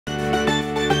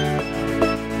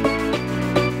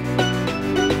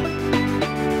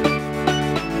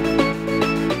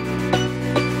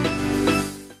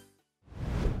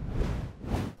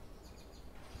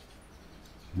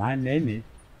My name is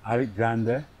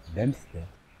Alexander Dempster,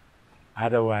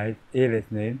 otherwise alias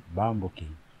name Bamboo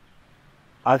King.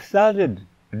 I started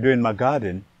doing my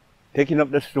garden, taking up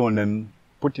the stone and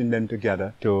putting them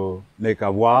together to make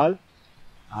a wall,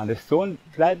 and the stone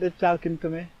slightly talking to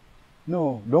me.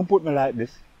 No, don't put me like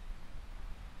this.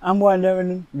 I'm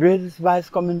wondering where this voice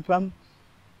coming from.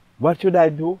 What should I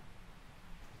do?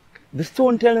 The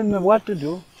stone telling me what to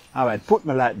do. All right, put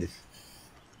me like this.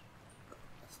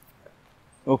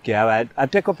 Okay, all right. I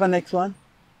take up the next one,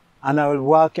 and I will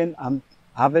walk in and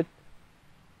have it.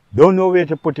 Don't know where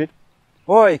to put it.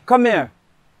 Oi, come here.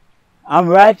 I'm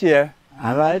right here.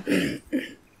 All right.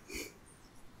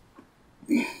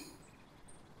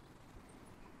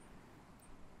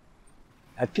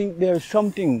 I think there's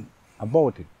something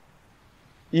about it,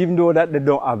 even though that they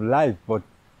don't have life, but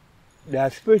they are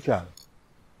spiritual.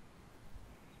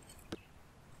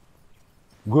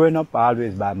 Growing up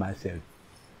always by myself,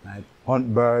 I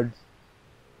hunt birds,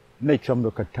 make some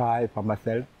look a tie for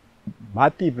myself. My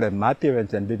people and my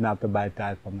parents didn't have to buy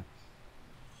ties for me.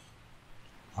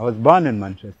 I was born in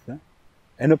Manchester,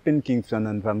 ended up in Kingston,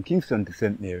 and from Kingston to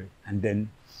St. Mary, and then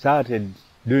started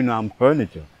doing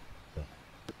furniture.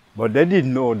 But they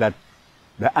didn't know that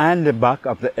behind the back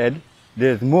of the head,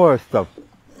 there's more stuff.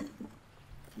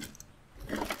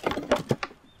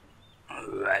 All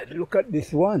right, look at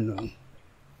this one.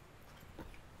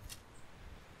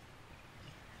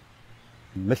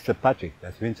 Mr. Patrick,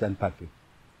 that's Vincent Patrick,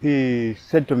 he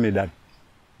said to me that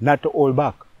not to hold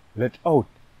back, let out.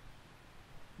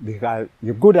 Because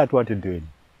you're good at what you're doing.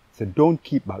 So don't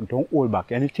keep back, don't hold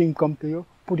back. Anything come to you,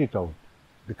 put it out.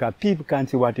 Because people can't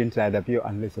see what's inside of you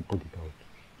unless you put it out.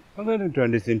 I'm going to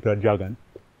turn this into a dragon.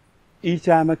 Each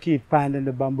time I keep finding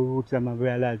the bamboo roots, and I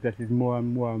realize that it's more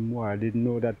and more and more. I didn't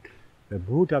know that the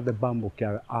root of the bamboo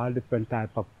carry all different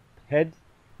types of heads,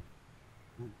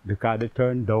 because they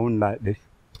turn down like this.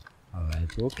 All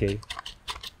right, okay.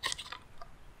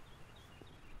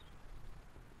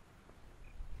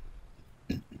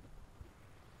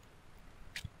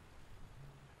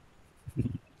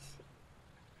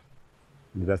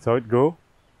 That's how it goes.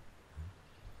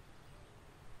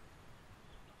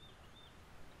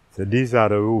 So these are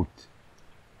the roots.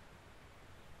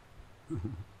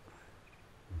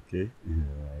 Okay.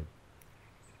 Right.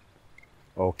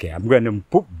 Okay, I'm going to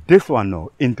put this one now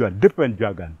into a different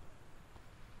dragon.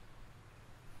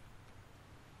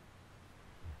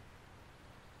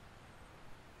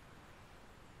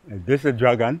 And this is a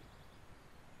dragon.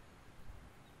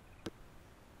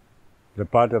 The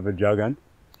part of a dragon.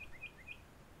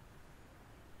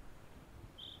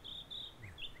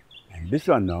 And this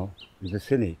one now is a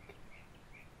snake.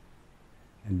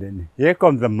 And then here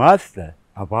comes the master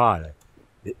of all,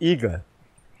 the eagle.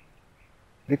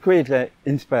 The creator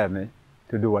inspired me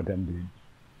to do what I'm doing.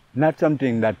 Not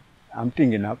something that I'm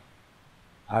thinking of,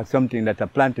 or something that I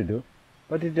plan to do,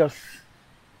 but it's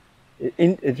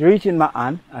reaching my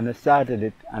hand, and I started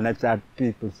it, and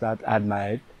people start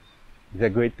admire it. It's a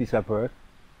great piece of work.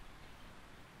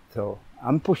 So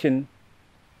I'm pushing,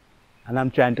 and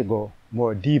I'm trying to go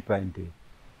more deeper into it.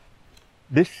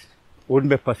 This wouldn't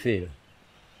be for sale.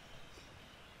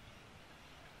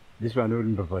 This one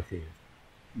wouldn't be for sale,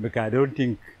 because I don't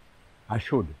think I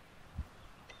should.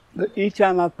 But each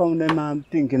time I found them, I'm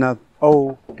thinking of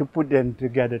how to put them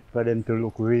together for them to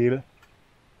look real.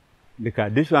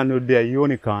 Because this one would be a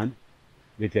unicorn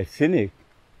with a snake.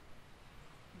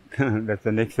 That's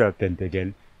the next serpent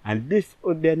again. And this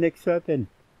would be a next serpent.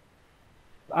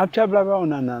 I travel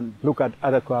around and look at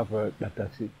other craft work that I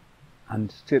see.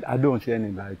 And still, I don't see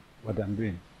anything like what I'm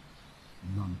doing.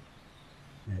 None.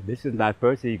 Yeah, this is my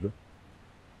first eagle.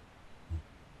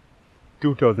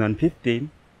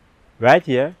 2015, right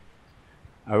here,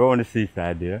 around the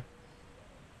seaside there.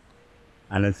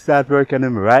 And I start working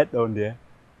them right down there.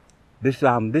 This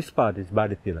part is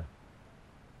body pillar.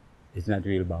 It's not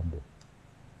real bamboo.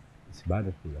 It's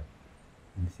body pillar.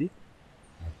 You see?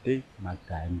 I take my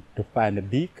time to find the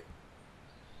beak.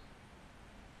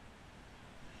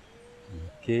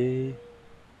 Okay.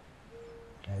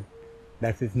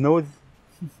 That's his nose.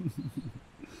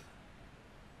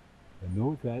 The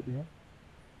nose right there.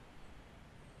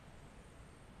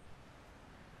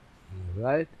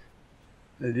 Right.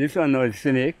 This one is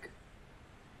snake.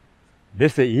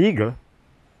 This is the eagle.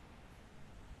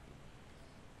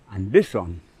 And this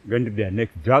one going to be a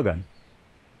next dragon.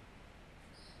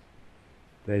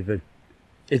 So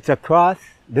it's a cross.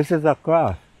 This is a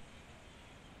cross.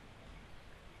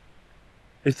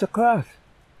 It's a cross.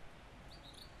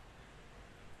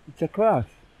 It's a cross.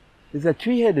 It's a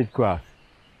three-headed cross.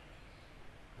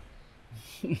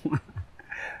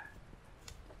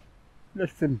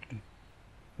 Listen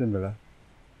similar.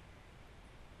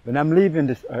 When I'm leaving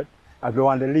this earth, I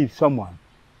want to leave someone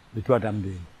with what I'm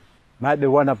doing. Might be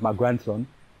one of my grandsons,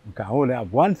 because I only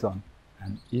have one son,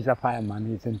 and he's a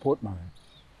fireman, he's in Port Marion.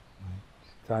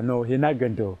 So I know he's not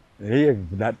going to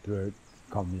leave that to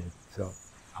come yet. So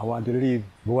I want to leave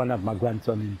one of my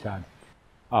grandsons in charge.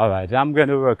 All right, I'm going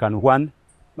to work on one.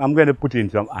 I'm going to put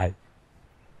in some ice.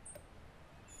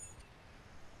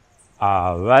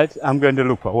 All right, I'm going to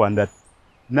look for one that's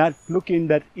not looking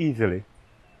that easily.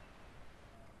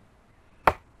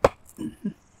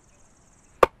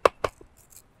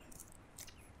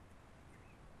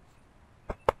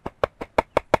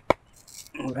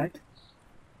 All right.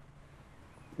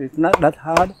 It's not that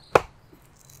hard.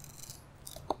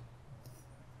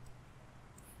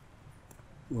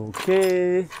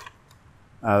 Okay.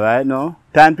 All right, now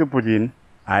time to put in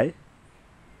ice.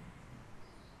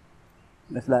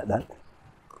 Just like that.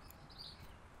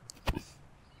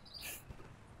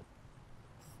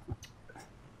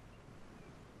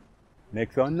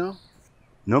 Next one now.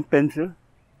 No pencil.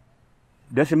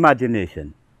 Just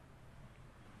imagination.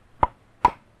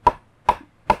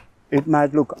 It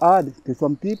might look hard to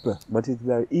some people, but it's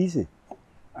very easy.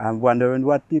 I'm wondering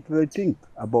what people will think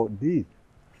about these.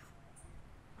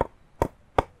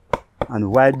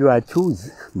 And why do I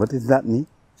choose? But it's not me.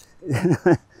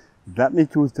 It's not me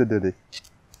choose to do this.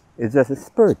 It's just a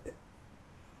spirit.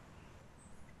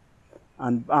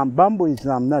 And bamboo is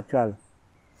natural,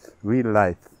 real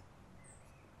life.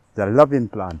 It's a loving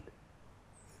plant.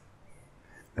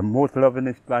 The most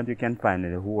lovingest plant you can find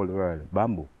in the whole world,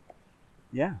 bamboo.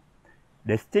 Yeah.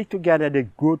 They stick together, they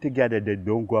grow together, they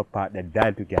don't go apart, they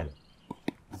die together.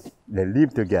 They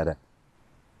live together.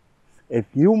 If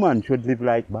humans should live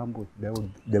like bamboo,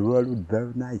 the world would be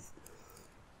very nice.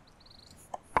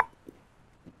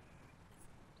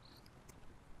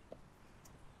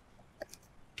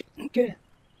 Okay.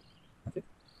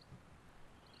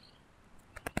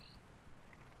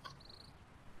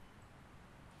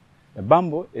 The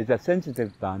bamboo is a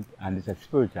sensitive plant and it's a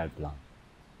spiritual plant.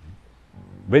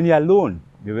 When you're alone,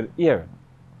 you will hear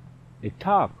it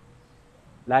talk,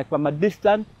 like from a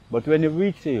distance, but when you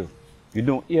reach you, you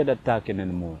don't hear that talking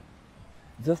anymore.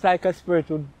 Just like a spirit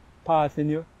would pass in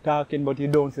you, talking, but you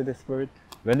don't see the spirit.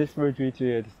 When the spirit reaches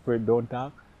you, the spirit don't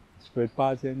talk. The spirit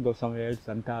passes in, go somewhere else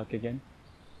and talk again.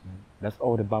 That's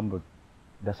how the bamboo,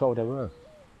 that's how they work.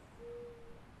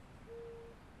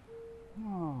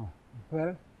 Oh,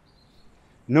 well,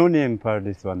 no name for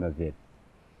this one as yet.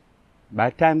 By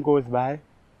time goes by,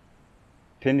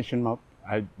 finish them up,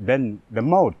 then the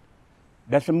mouth,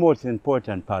 that's the most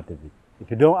important part of it. If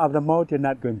you don't have the mouth, you're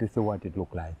not going to see what it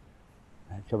looks like.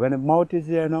 Right? So when the mouth is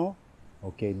there now,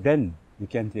 okay, then you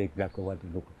can see exactly what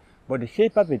it looks like. But the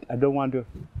shape of it, I don't want to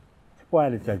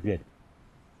spoil it as yet.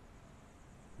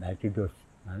 Like it does.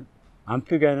 Right? I'm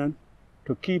figuring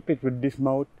to keep it with this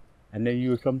mouth and then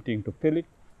use something to fill it,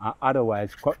 or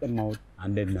otherwise cut the mouth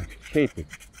and then shape it.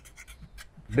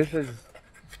 This is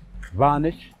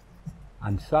varnish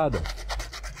and sawdust.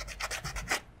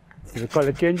 See the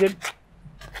color changing?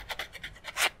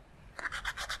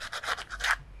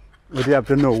 But you have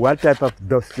to know what type of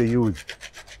dust to use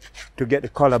to get the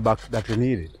color back that you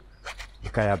needed.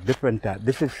 Because I have different types.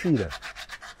 This is cedar.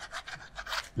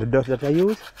 The dust that I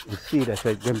use is cedar, so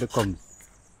it's going to come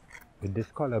with this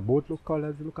color. Both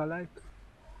colors look alike.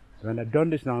 When I've done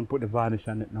this now and put the varnish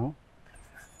on it now,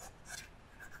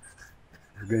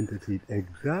 you're going to see it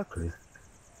exactly.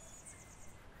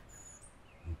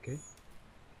 Okay.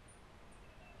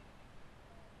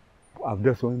 I've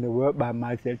just only worked by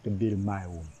myself to build my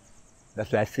home.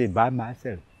 That's why I say by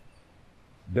myself.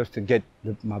 Just to get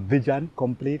my vision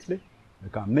completely.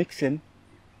 Because mixing,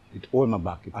 it hold my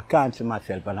back. I can't see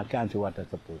myself and I can't see what I'm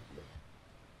supposed to do.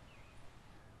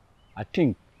 I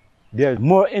think there's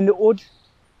more in the woods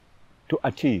to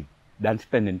achieve than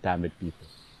spending time with people.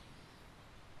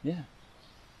 Yeah.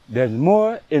 There's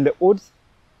more in the woods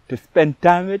to spend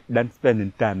time with than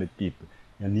spending time with people.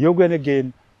 And you're going to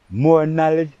gain more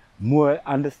knowledge, more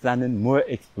understanding, more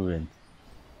experience.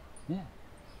 Yeah.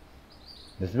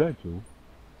 That's very true.